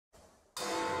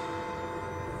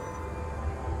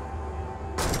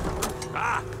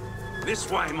Ah,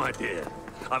 this way, my dear.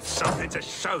 I've something to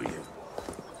show you.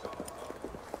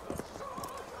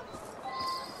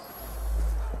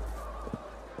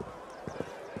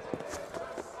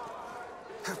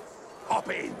 Hop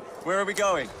in. Where are we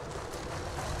going?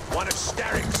 One of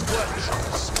Starrick's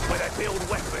workshops, where they build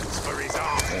weapons for his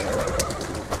army.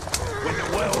 When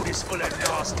the world is full of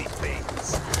nasty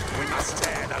things, we must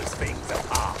tear those things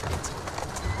apart.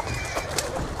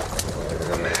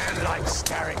 A man like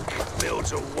Starrick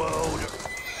builds a world of...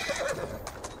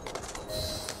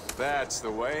 That's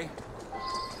the way.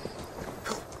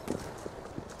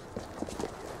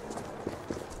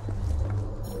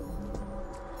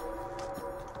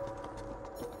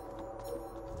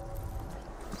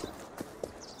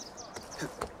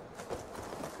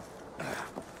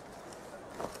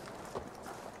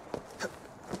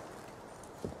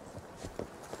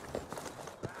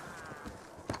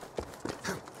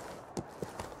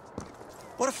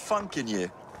 What a funk in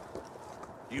you.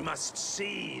 You must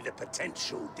see the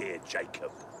potential, dear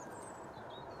Jacob.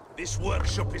 This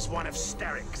workshop is one of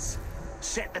Starrick's.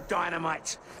 Set the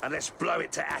dynamite and let's blow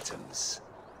it to atoms.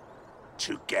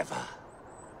 Together.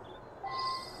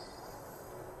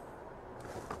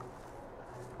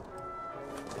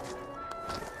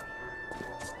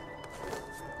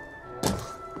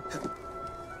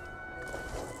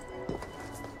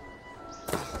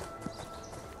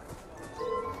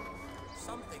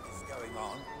 Something is going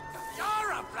on.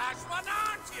 You're a flash one,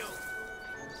 aren't you?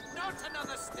 Not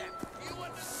another step. You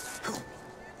understand?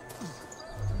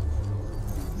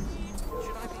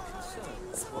 Should I be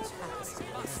concerned with what's happening?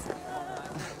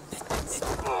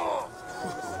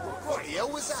 What the hell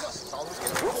was that? I was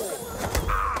getting bored.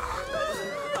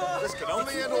 This can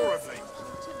only end horribly.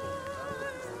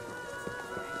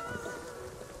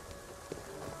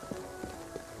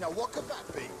 Now, what could that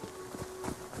be?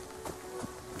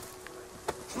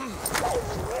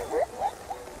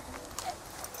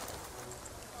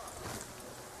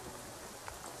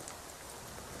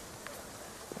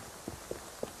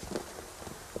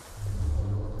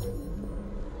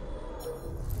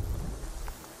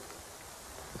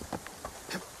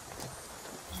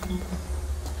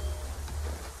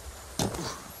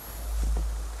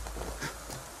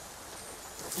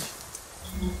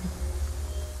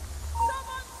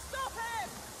 Someone stop him!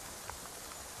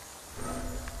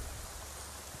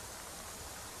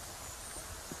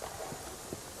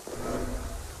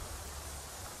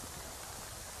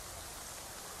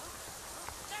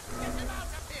 Let's get him out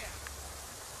of here!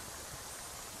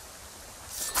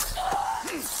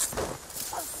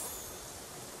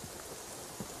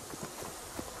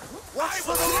 Watch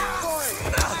for the boy!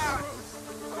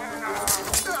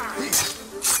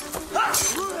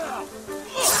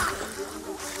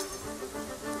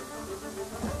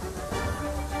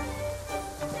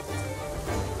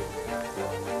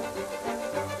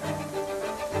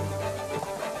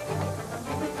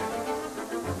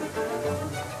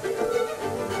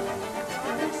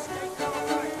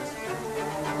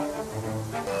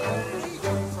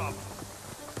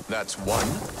 That's one.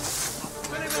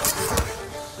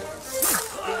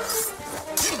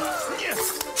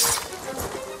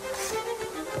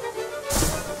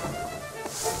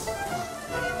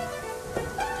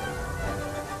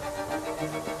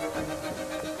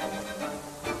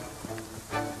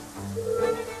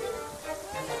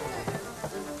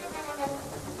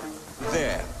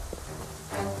 There.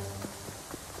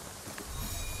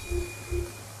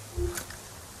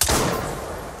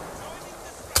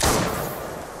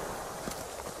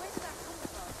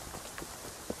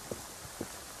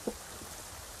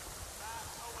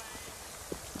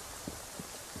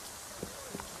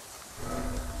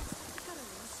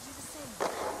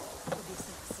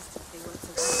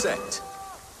 Set.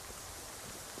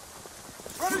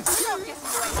 Where the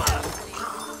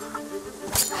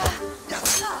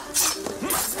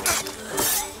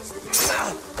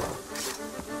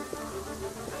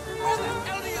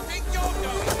hell do you think you're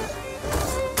going?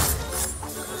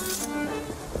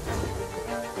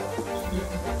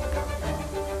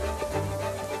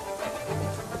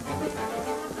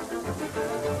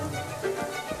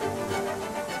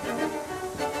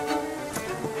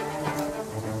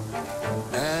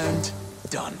 And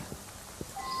done.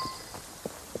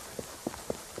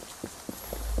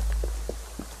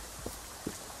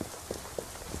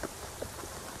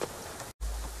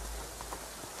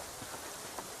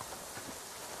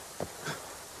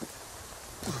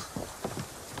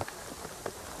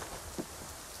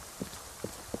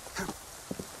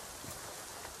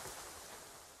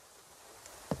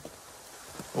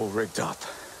 All rigged up.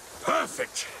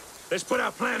 Perfect. Let's put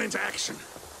our plan into action.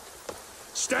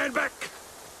 Stand back.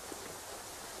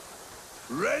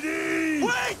 Ready?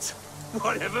 Wait!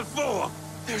 Whatever for?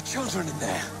 There are children in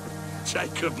there.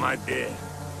 Jacob, my dear.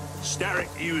 Starrick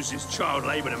uses child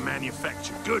labor to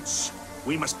manufacture goods.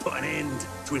 We must put an end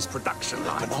to his production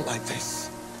line. But not like this.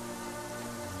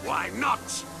 Why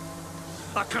not?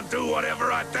 I can do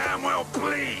whatever I damn well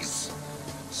please.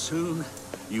 Soon,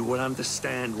 you will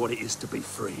understand what it is to be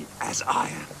free, as I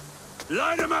am.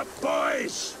 Line them up,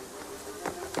 boys!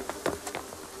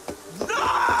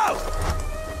 No!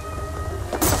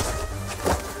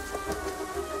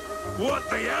 What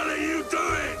the hell are you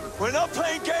doing? We're not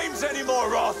playing games anymore,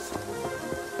 Roth!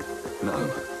 No,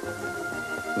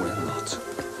 we're not.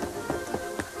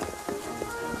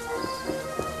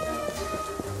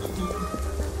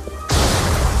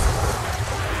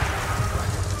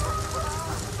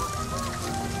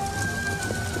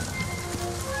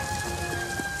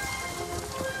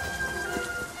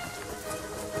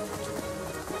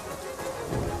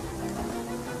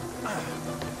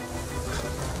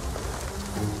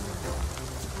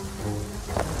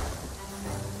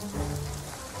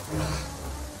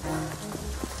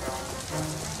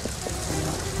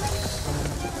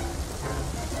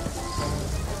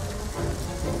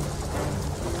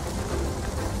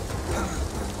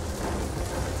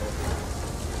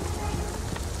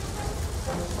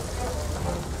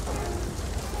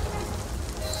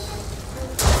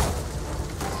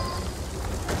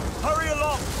 Hurry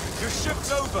along! Your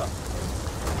ship's over!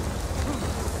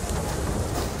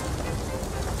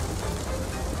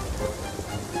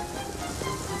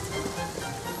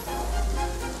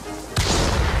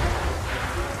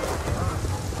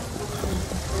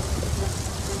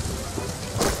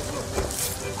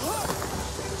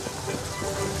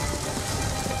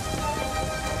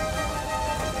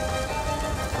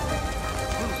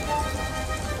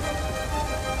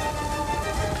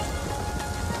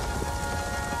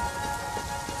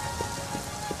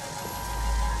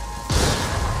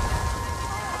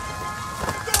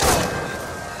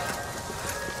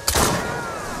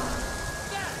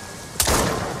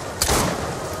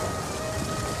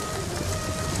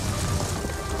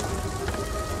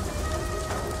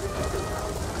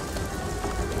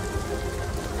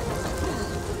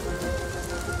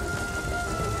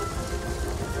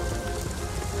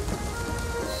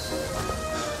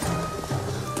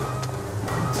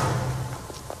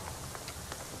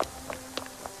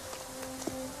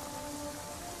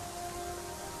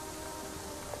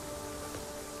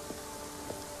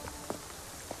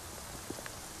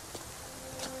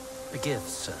 A gift,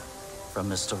 sir, from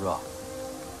Mr. Roth.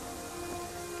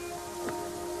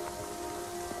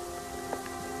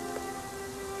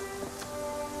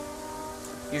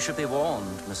 You should be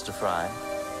warned, Mr. Fry,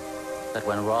 that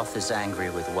when Roth is angry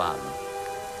with one,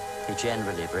 he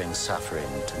generally brings suffering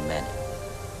to many.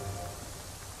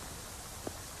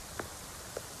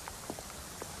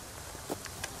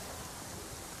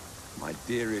 My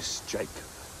dearest Jacob,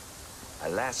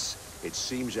 alas, it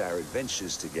seems our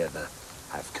adventures together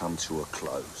have come to a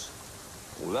close.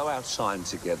 Although our time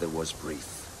together was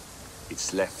brief,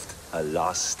 it's left a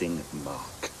lasting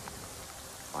mark.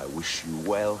 I wish you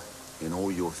well in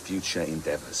all your future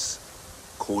endeavors.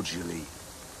 Cordially,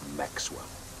 Maxwell.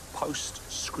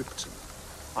 Post-scriptum.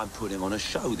 I'm putting on a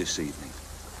show this evening.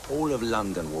 All of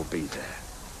London will be there.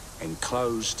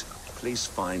 Enclosed, please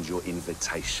find your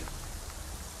invitation.